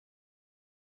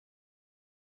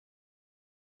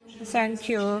Thank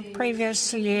you.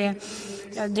 Previously,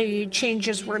 the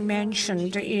changes were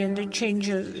mentioned in the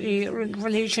changes in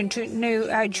relation to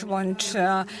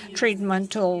neoadjuvant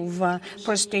treatment of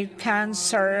prostate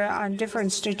cancer and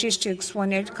different statistics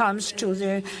when it comes to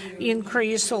the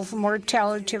increase of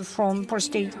mortality from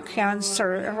prostate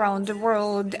cancer around the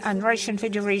world and Russian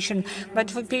Federation. But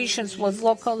for patients with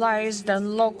localized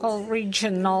and local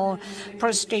regional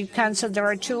prostate cancer, there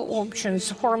are two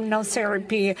options: hormonal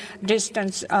therapy,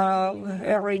 distance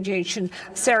radiation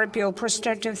therapy, or prostatic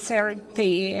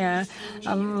therapy.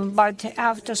 But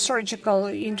after surgical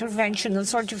intervention, in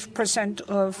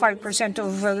 5%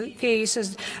 of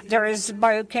cases, there is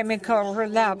biochemical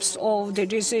relapse of the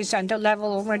disease, and the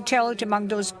level of mortality among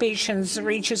those patients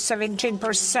reaches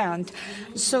 17%.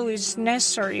 So it's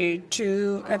necessary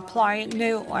to apply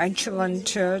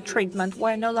neoadjuvant treatment.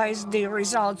 We analyzed the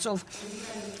results of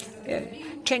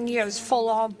 10 years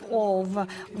follow-up of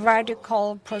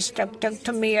radical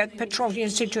prostatectomy at Petrov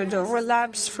Institute. The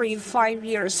relapse-free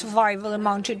 5-year survival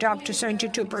amounted up to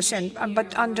 72%.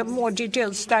 But under more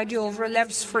detailed study of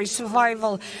relapse-free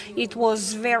survival, it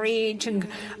was varying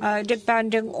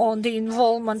depending on the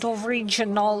involvement of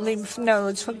regional lymph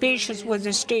nodes. For patients with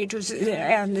the status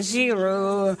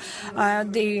N0,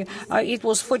 it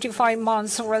was 45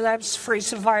 months relapse-free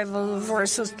survival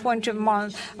versus 20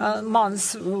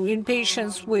 months in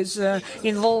patients with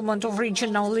involvement of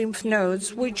regional lymph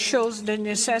nodes, which shows the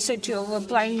necessity of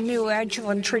applying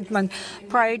neoadjuvant treatment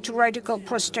prior to radical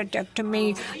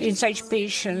prostatectomy in such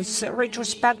patients.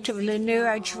 Retrospectively,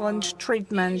 neoadjuvant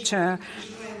treatment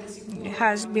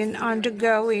has been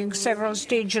undergoing several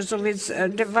stages of its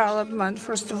development.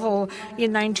 First of all,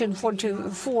 in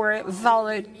 1944,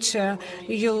 valid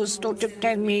used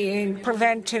ototomy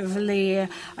preventively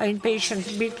in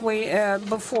patients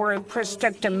before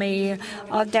prostatectomy.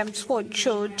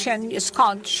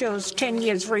 Scott shows 10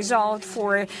 years result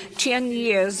for 10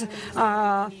 years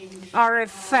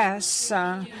RFS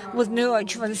with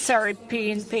neoadjuvant therapy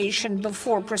in patient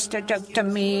before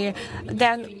prostatectomy.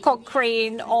 Then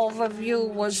Cochrane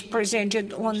overview was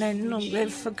presented on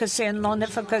efficacy and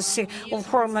non-efficacy of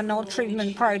hormonal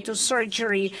treatment prior to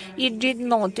surgery. It did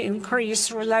not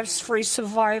increase relapse-free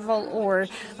survival or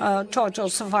total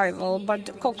survival,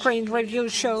 but Cochrane review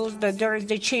shows that there is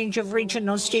the change of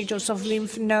regional status of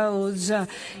lymph nodes,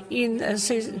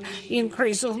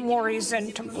 increase of more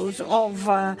recent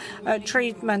of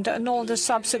treatment, and all the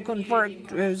subsequent work,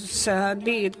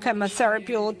 be it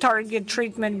chemotherapy or target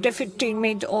treatment,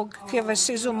 defactinib or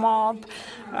bevacizumab,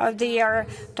 they are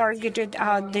targeted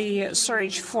at the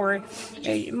search for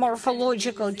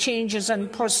morphological changes in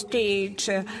prostate,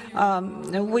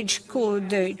 which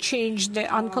could change the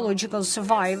oncological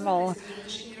survival.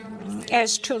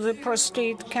 As to the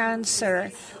prostate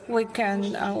cancer, we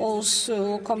can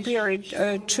also compare it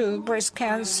to breast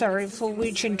cancer, for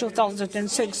which in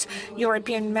 2006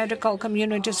 European medical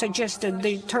community suggested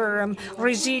the term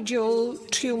residual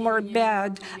tumor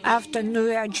bed after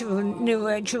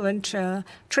neoadjuvant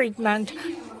treatment.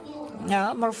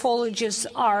 Morphologists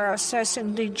are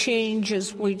assessing the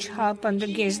changes which happened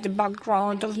against the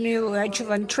background of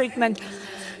neoadjuvant treatment.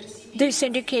 This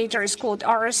indicator is called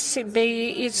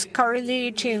RCB. It's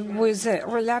correlating with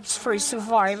relapse-free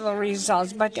survival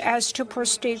results. But as to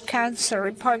prostate cancer,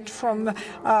 apart from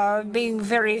being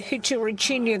very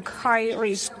heterogenic,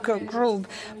 high-risk group,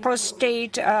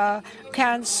 prostate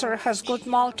cancer has got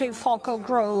multifocal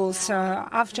growth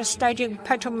after studying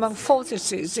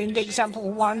metamorphosis in the example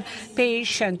of one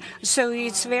patient. So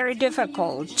it's very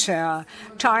difficult,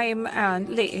 time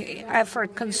and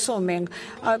effort-consuming.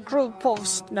 A group of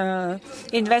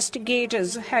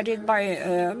investigators headed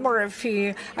by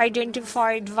Murphy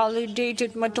identified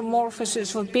validated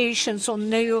metamorphosis for patients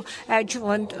on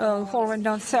neoadjuvant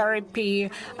hormonal therapy,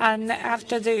 and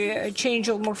after the change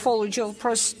of morphology of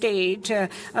prostate,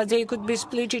 they could be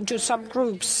split into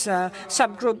subgroups.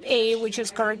 Subgroup A, which is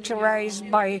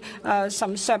characterized by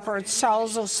some separate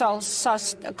cells or cell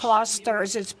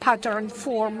clusters, it's pattern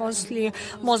 4, most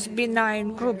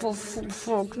benign group of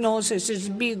prognosis is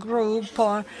B group.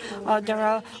 There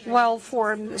are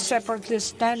well-formed, separately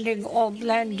standing or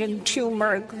blending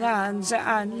tumor glands,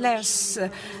 and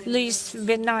least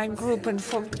benign group in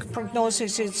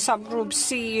prognosis is subgroup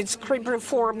C. It's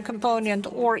cribriform component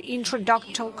or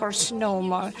intraductal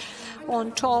carcinoma.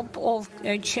 On top of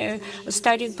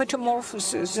studying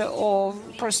metamorphosis of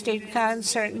prostate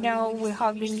cancer, now we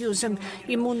have been using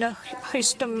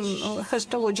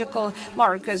immunohistological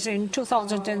markers. In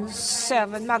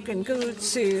 2007,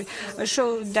 Berkut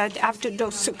showed that that after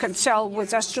docetaxel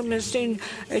with astromycin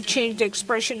changed the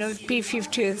expression of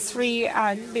p53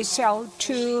 and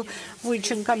BCL2, which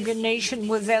in combination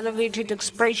with elevated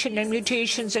expression and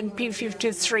mutations in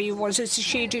p53 was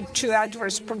associated to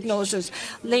adverse prognosis.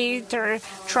 Later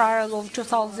trial of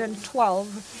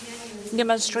 2012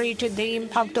 demonstrated the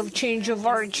impact of change of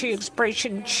Rh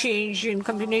expression change in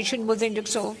combination with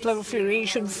index of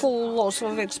proliferation, full loss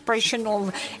of expression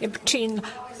of eptin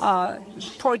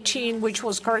protein, which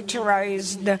was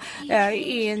characterized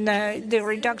in the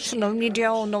reduction of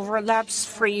median of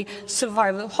relapse-free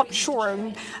survival.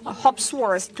 Hopsworth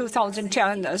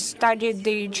 2010 studied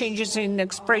the changes in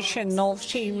expression of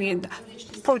TMID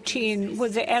protein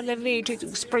with the elevated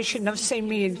expression of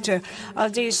CMID.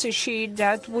 They associate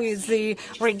that with the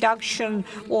reduction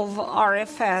of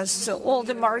RFS. All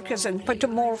the markers and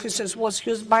pathomorphosis was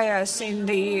used by us in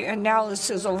the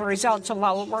analysis of results of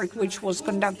our work, which was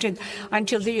conducted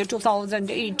until the year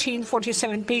 2018.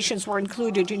 47 patients were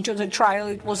included into the trial.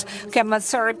 It was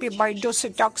chemotherapy by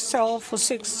docetaxel for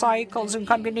 6 cycles in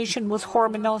combination with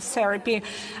hormonal therapy.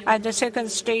 At the second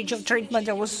stage of treatment,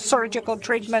 there was surgical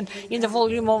treatment in the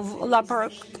volume of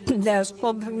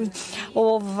laparoscopy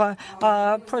of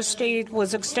prostate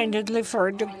was extended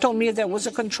lymphodectomy. There was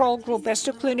a control group as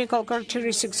to clinical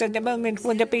characteristics. At the moment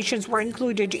when the patients were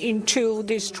included into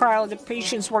this trial, the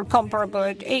patients were comparable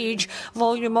at age,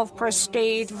 volume of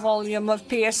prostate, volume of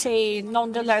PSA.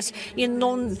 Nonetheless, in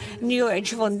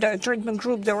non-neoadjuvant treatment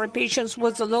group, there were patients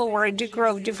with a lower degree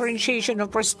of differentiation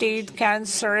of prostate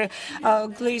cancer,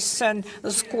 Gleason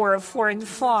score of 4 and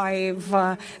 5,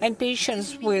 and patients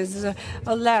with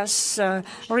less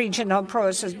regional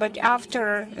process. But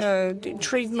after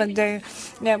treatment, there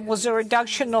was a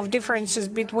reduction of differences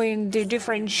between the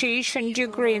differentiation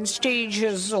degree and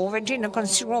stages of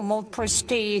adenocarcinoma of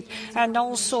prostate, and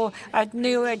also at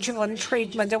neoadjuvant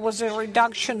treatment, there was a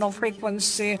reduction of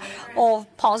frequency of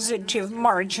positive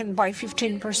margin by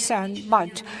 15%,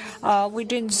 but we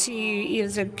didn't see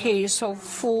the case of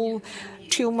full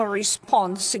tumor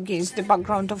response against the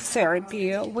background of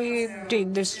therapy. We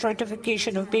did the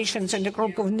stratification of patients in the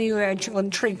group of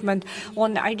neoadjuvant treatment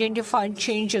on identified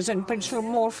changes and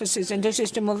pathomorphosis in the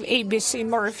system of ABC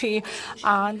Murphy.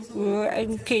 And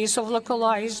in case of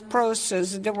localized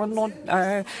process, there were not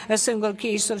a single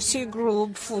case of C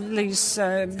group, fully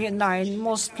benign.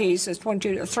 Most cases,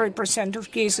 23%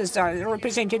 of cases, are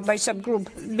represented by subgroup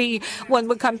B. When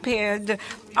we compared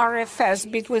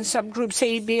RFS between subgroups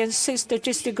A, B, and C,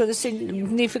 statistical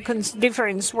significant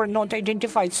difference were not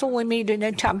identified. So we made an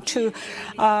attempt to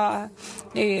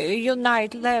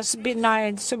unite less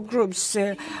benign subgroups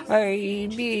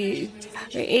B,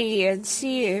 A, and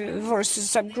C versus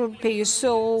subgroup B.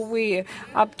 So we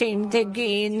obtained the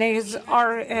gain as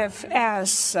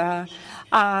RFS.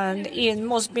 And in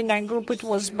most benign group, it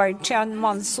was by 10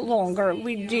 months longer.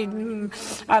 We did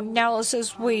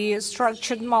analysis. We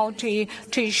structured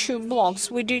multi-tissue blocks.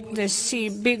 We didn't see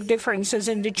big differences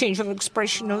in the change of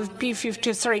expression of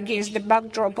p53 against the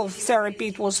backdrop of therapy.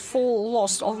 It was full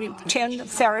loss of 10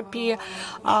 therapy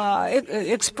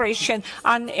expression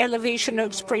and elevation of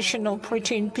expression of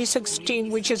protein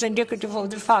p16, which is indicative of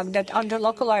the fact that under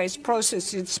localized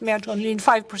process, it's met only in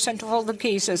 5% of all the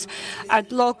cases. At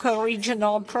local regional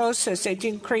process, it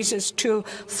increases to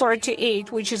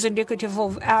 38, which is indicative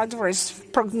of adverse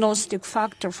prognostic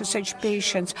factor for such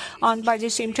patients. And by the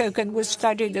same token, we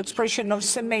studied the expression of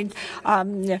CMID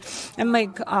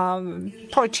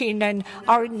protein and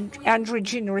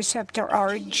androgen receptor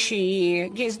Rg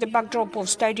against the backdrop of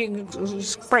studying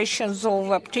expressions of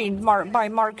obtained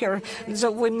biomarker. So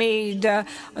we made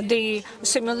the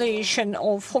simulation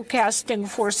of forecasting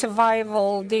for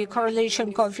survival. The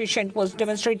correlation coefficient was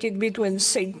demonstrated between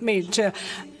CMID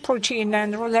protein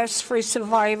and relapse-free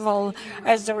survival.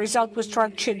 As a result, we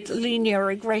structured linear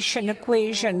regression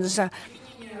equations,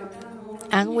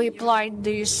 and we applied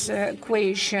this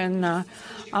equation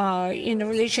in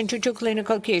relation to 2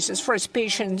 clinical cases. First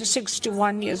patient,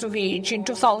 61 years of age. In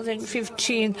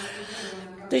 2015,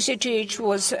 the CTH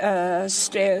was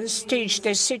staged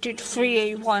as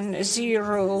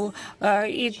CT3A10.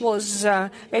 It was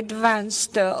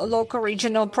advanced local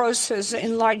regional process,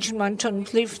 enlargement on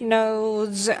lymph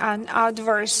nodes, and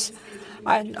adverse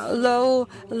and low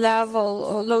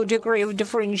degree of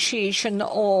differentiation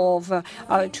of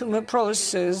tumor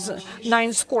process,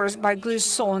 9 scores by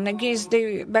Gleason. Against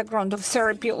the background of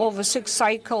therapy over 6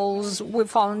 cycles, we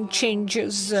found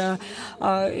changes.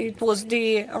 It was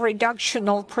the reduction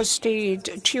of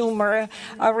prostate tumor,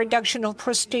 reduction of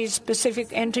prostate-specific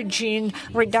antigen,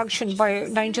 reduction by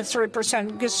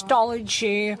 93%,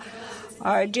 histology,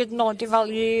 did not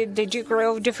evaluate the degree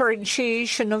of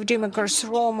differentiation of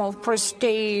adenocarcinoma of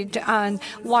prostate, and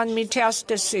 1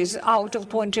 metastasis out of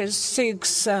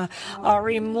 26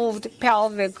 removed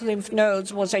pelvic lymph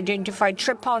nodes was identified.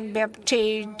 Trypan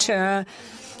peptide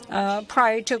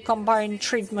prior to combined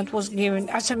treatment was given.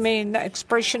 As a main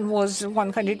expression was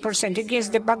 100%.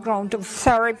 Against the background of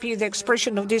therapy, the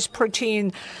expression of this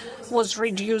protein was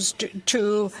reduced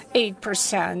to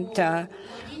 8%.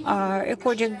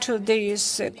 According to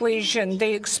this equation,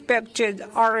 the expected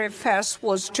RFS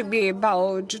was to be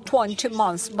about 20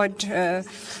 months, but de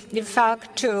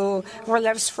facto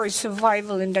relapse-free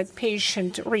survival in that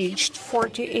patient reached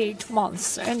 48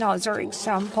 months. Another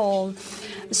example,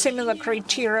 similar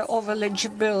criteria of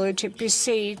eligibility,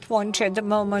 PSA20 at the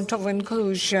moment of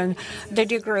inclusion, the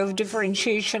degree of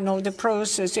differentiation of the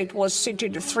process, it was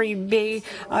cited 3B,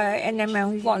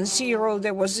 NMR10,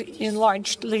 there was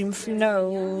enlarged lymph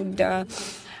node. There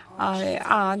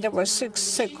were 6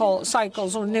 cycles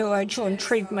of neoadjuvant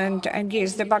treatment, and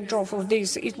against the backdrop of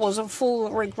this, it was a full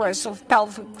regress of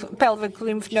pelvic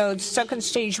lymph nodes. Second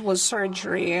stage was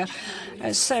surgery.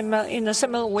 In a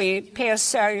similar way,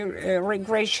 PSI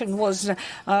regression was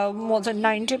more than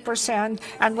 90%,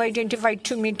 and we identified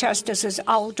 2 metastases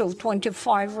out of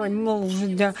 25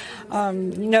 removed nodes.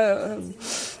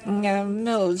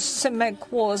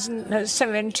 CIMIC was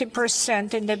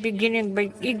 70% in the beginning,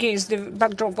 but against the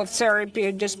backdrop of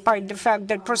therapy, despite the fact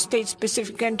that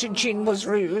prostate-specific antigen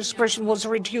expression was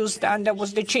reduced and there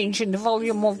was the change in the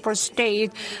volume of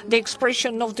prostate, the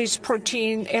expression of this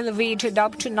protein elevated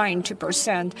up to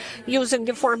 90%. Using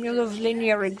the formula of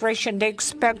linear regression, the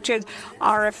expected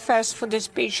RFS for this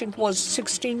patient was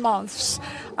 16 months,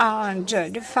 and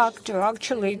de facto,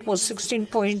 actually, it was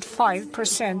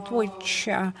 16.5%, which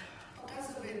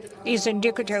is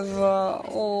indicative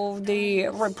of the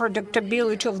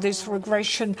reproducibility of this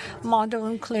regression model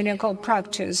in clinical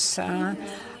practice.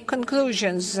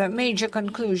 Conclusions, major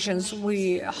conclusions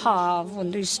we have on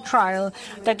this trial,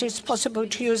 that it's possible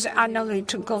to use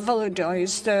analytical validate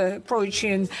the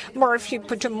protein morphic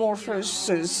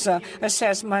pathomorphosis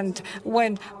assessment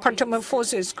when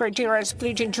pathomorphosis criteria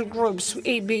split into groups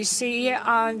A, B, C,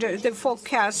 and the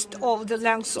forecast of the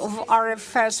length of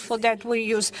RFS. For that, we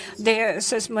use the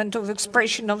assessment of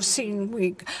expression of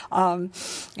CIMIC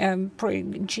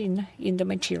gene in the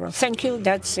material. Thank you.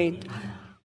 That's it.